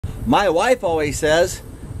My wife always says,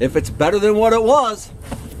 if it's better than what it was,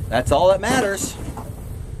 that's all that matters.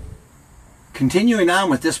 Continuing on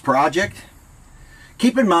with this project,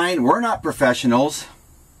 keep in mind we're not professionals.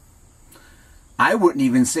 I wouldn't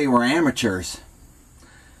even say we're amateurs.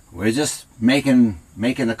 We're just making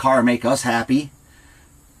the car make us happy.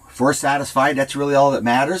 If we're satisfied, that's really all that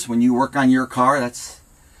matters. When you work on your car, that's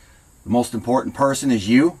the most important person is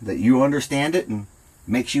you, that you understand it and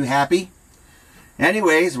it makes you happy.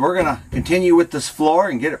 Anyways, we're gonna continue with this floor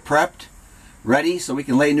and get it prepped, ready so we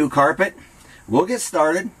can lay new carpet. We'll get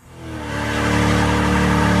started.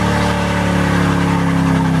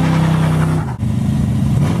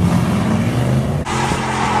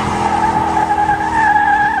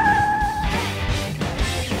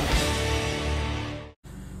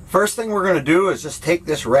 First thing we're going to do is just take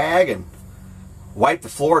this rag and wipe the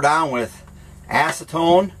floor down with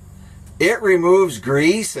acetone. It removes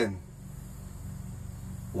grease and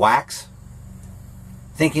wax.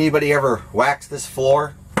 Think anybody ever waxed this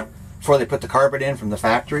floor before they put the carpet in from the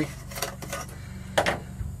factory?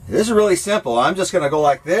 This is really simple. I'm just going to go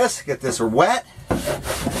like this, get this wet.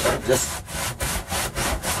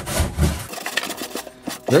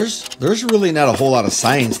 There's really not a whole lot of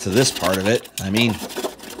science to this part of it. I mean,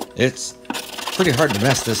 it's pretty hard to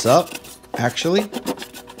mess this up, actually.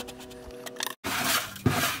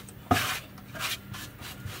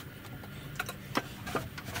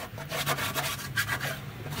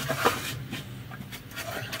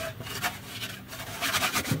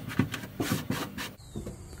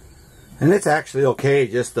 And it's actually okay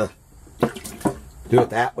just to do it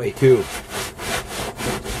that way too.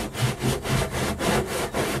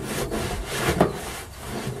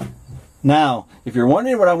 Now, if you're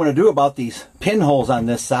wondering what I'm going to do about these pinholes on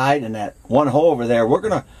this side and that one hole over there, we're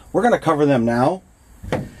gonna cover them now.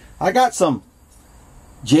 I got some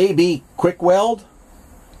JB quick weld.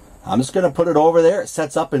 I'm just going to put it over there. It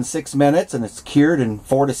sets up in 6 minutes and it's cured in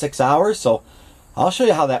 4 to 6 hours. So I'll show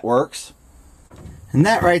you how that works. And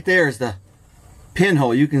that right there is the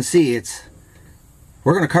pinhole. You can see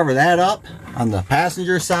we're going to cover that up on the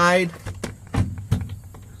passenger side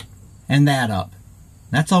and that up.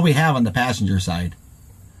 That's all we have on the passenger side.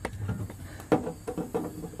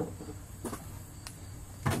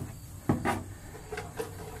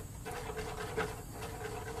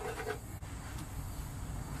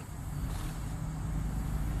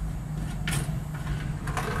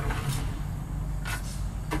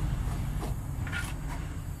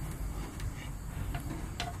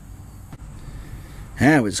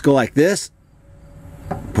 And we just go like this,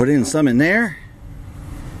 put in some in there.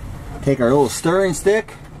 Take our little stirring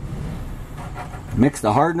stick, mix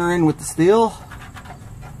the hardener in with the steel.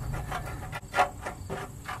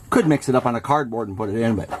 Could mix it up on a cardboard and put it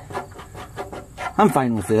in, but I'm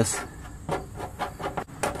fine with this.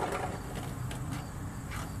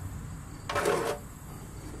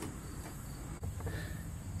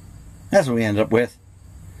 That's what we ended up with.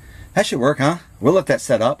 That should work, huh? We'll let that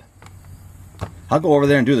set up. I'll go over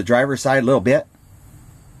there and do the driver's side a little bit.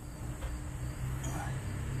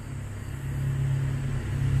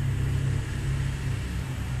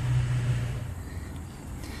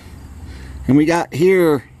 And we got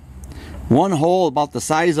here one hole about the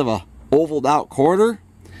size of a ovaled out quarter,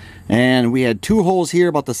 and we had 2 holes here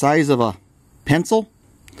about the size of a pencil.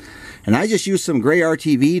 And I just used some gray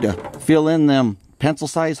RTV to fill in them pencil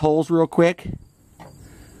size holes real quick.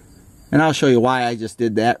 And I'll show you why I just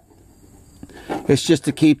did that. It's just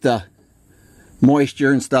to keep the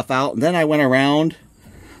moisture and stuff out. And then I went around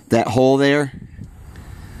that hole there.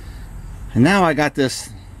 And now I got this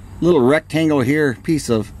little rectangle here piece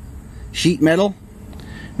of sheet metal.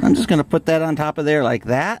 And I'm just going to put that on top of there like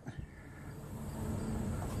that.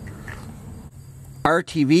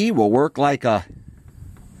 RTV will work like a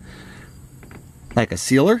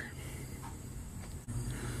sealer.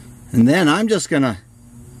 And then I'm just going to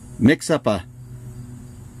mix up a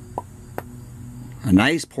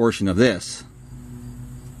nice portion of this.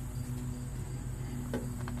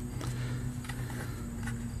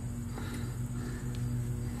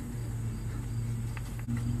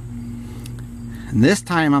 And this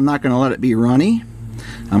time I'm not going to let it be runny.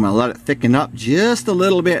 I'm going to let it thicken up just a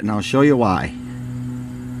little bit, and I'll show you why.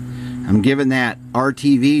 I'm giving that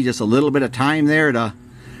RTV just a little bit of time there to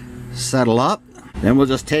settle up. Then we'll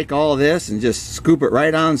just take all of this and just scoop it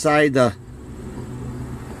right on inside that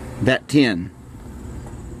tin.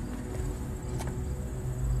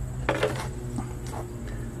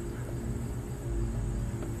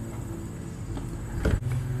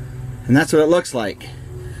 And that's what it looks like.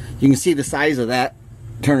 You can see the size of that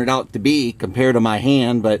turn it out to be compared to my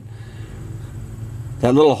hand, but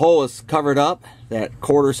That little hole is covered up, that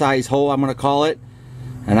quarter size hole I'm going to call it,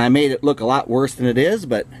 and I made it look a lot worse than it is,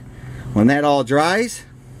 but when that all dries,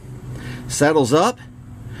 settles up,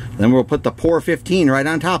 then we'll put the Pour 15 right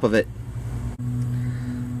on top of it.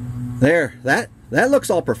 There, that looks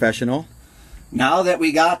all professional. Now that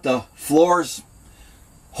we got the floors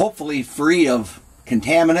hopefully free of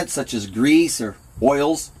contaminants such as grease or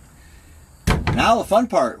oils, now the fun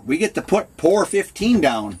part, we get to put Pour 15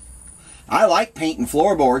 down. I like painting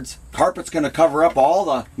floorboards. Carpet's going to cover up all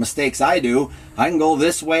the mistakes I do. I can go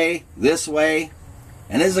this way,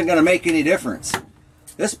 and it isn't going to make any difference.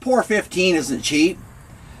 This Pour 15 isn't cheap.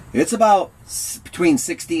 It's about between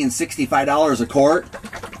 $60 and $65 a quart,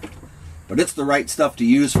 but it's the right stuff to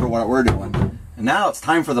use for what we're doing. And now it's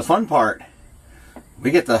time for the fun part.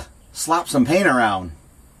 We get to slop some paint around.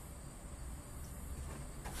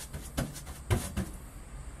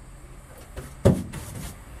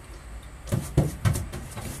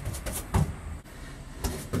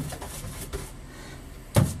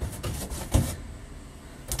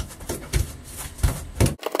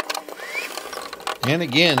 And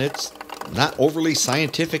again, it's not overly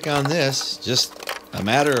scientific on this, just a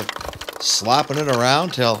matter of slopping it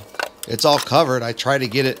around till it's all covered. I try to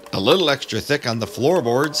get it a little extra thick on the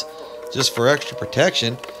floorboards just for extra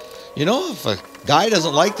protection. You know, if a guy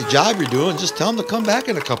doesn't like the job you're doing, just tell him to come back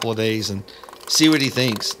in a couple of days and see what he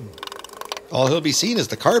thinks. All he'll be seeing is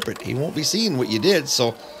the carpet. He won't be seeing what you did,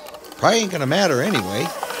 so probably ain't gonna matter anyway.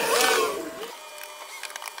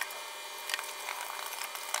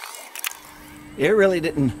 It really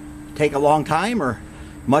didn't take a long time or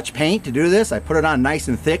much paint to do this. I put it on nice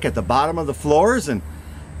and thick at the bottom of the floors and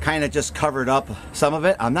kind of just covered up some of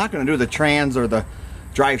it. I'm not going to do the trans or the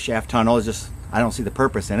drive shaft tunnel. It's just, I don't see the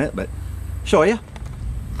purpose in it, but show you.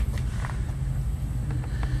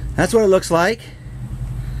 That's what it looks like.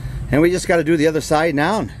 And we just got to do the other side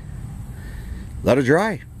now and let it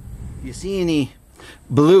dry. You see any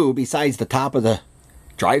blue besides the top of the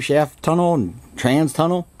drive shaft tunnel and trans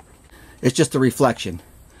tunnel? It's just a reflection.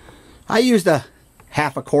 I used a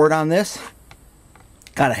half a quart on this.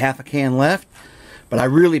 Got a half a can left, but I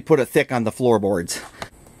really put it thick on the floorboards.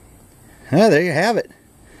 Yeah, there you have it.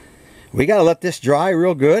 We got to let this dry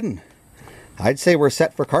real good, and I'd say we're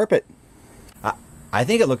set for carpet. I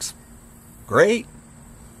think it looks great.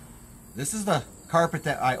 This is the carpet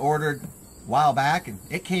that I ordered a while back, and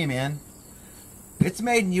it came in. It's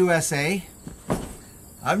made in USA.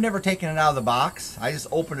 I've never taken it out of the box. I just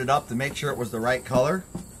opened it up to make sure it was the right color.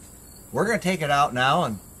 We're going to take it out now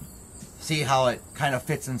and see how it kind of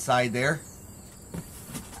fits inside there.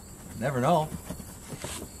 Never know.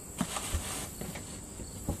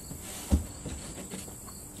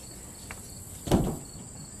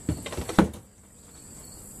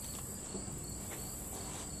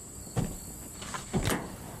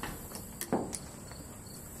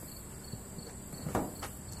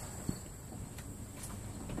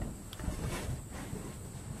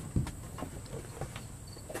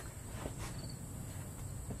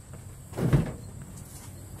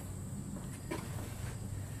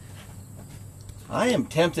 I am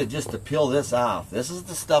tempted just to peel this off. This is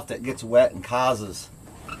the stuff that gets wet and causes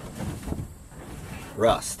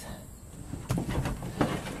rust.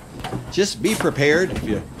 Just be prepared if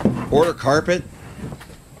you order carpet.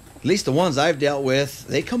 At least the ones I've dealt with,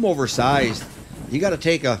 they come oversized. You got to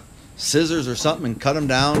take a scissors or something and cut them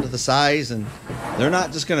down to the size, and they're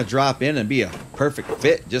not just going to drop in and be a perfect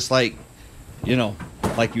fit just like, you know,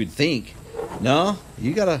 like you'd think. No,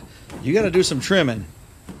 you got to do some trimming.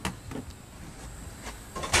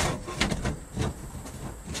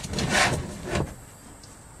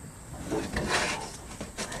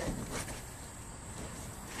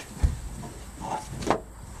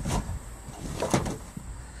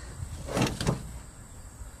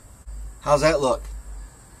 How's that look?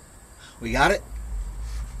 We got it?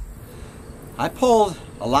 I pulled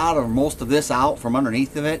a lot or most of this out from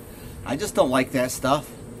underneath of it. I just don't like that stuff.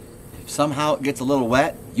 If somehow it gets a little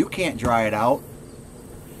wet, you can't dry it out.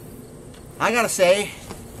 I gotta say,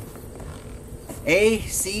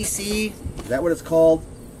 ACC, is that what it's called?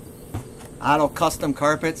 Auto Custom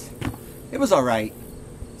Carpets. It was alright.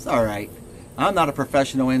 It's alright. I'm not a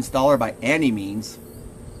professional installer by any means.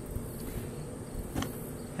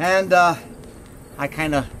 And I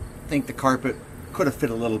kind of think the carpet could have fit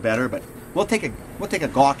a little better, but we'll take a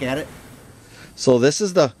gawk at it. So this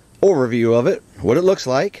is the overview of it, what it looks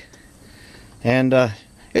like, and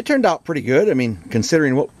it turned out pretty good. I mean,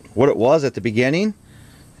 considering what it was at the beginning,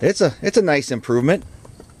 it's a nice improvement.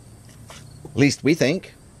 At least we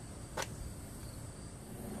think.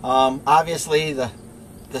 Obviously the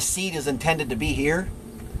seat is intended to be here,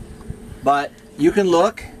 but you can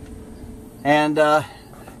look, and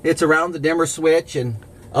it's around the dimmer switch and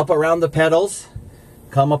up around the pedals.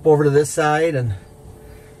 Come up over to this side,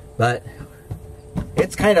 but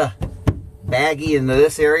it's kind of baggy into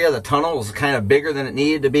this area. The tunnel is kind of bigger than it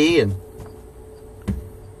needed to be,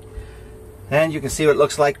 and you can see what it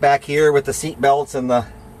looks like back here with the seat belts and the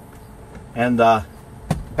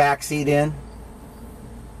back seat in.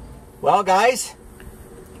 Well, guys,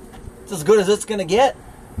 it's as good as it's going to get.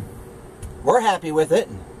 We're happy with it.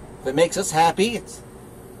 If it makes us happy,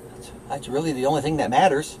 that's really the only thing that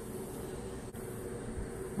matters.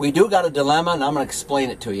 We do got a dilemma, and I'm going to explain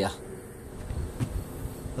it to you.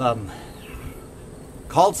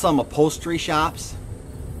 Called some upholstery shops.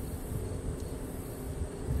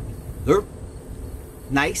 They're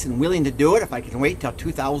nice and willing to do it if I can wait till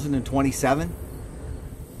 2027.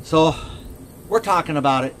 So we're talking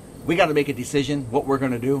about it. We got to make a decision what we're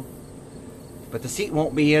going to do. But the seat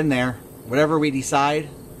won't be in there. Whatever we decide,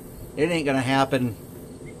 it ain't going to happen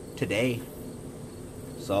today.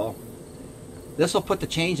 So this will put the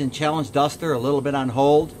Change and Challenge Duster a little bit on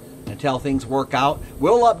hold until things work out.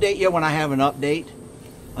 We'll update you when I have an update.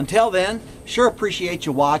 Until then, sure appreciate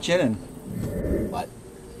you watching. But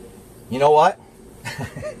you know what?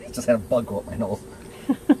 Just had a bug go up my nose.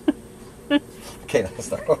 Okay, let's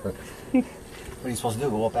start over. What are you supposed to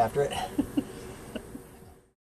do? Go up after it?